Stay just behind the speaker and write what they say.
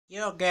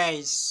Yo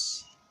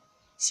guys,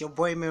 it's your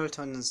boy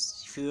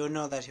Milton's. If you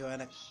know that you're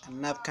an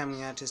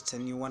upcoming artist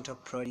and you want to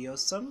upload your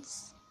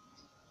songs,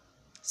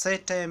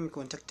 same time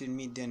contacted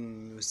me,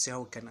 then you see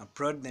how we can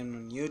upload them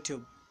on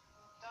YouTube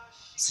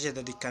such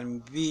that it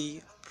can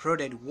be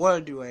uploaded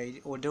worldwide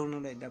or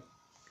downloaded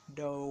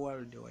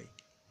worldwide.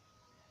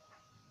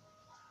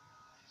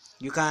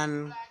 You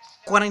can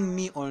contact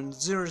me on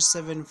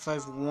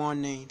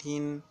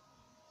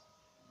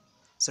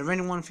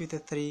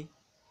 0751197153,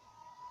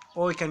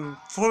 or you can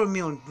follow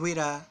me on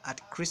Twitter at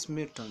Chris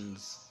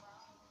Miltons,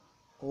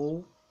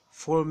 or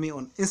follow me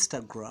on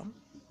Instagram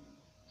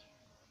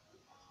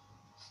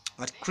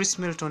at Chris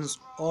Miltons,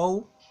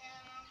 or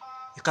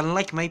you can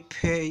like my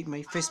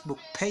Facebook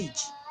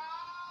page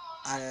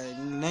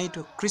Night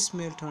of Chris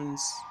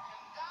Miltons.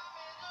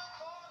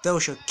 They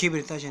shall keep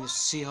in touch and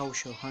see how we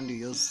shall handle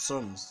your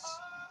songs.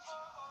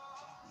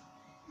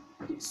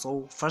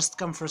 So first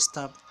come first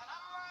up.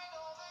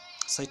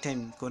 So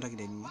time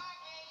contacted me.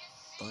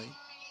 Bye.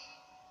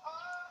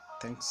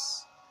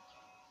 Thanks.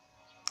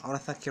 I wanna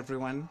thank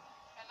everyone.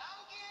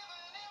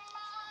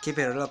 Keep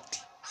it locked.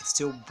 It's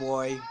your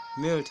boy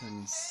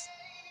Miltons.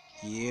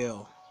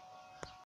 Yeah.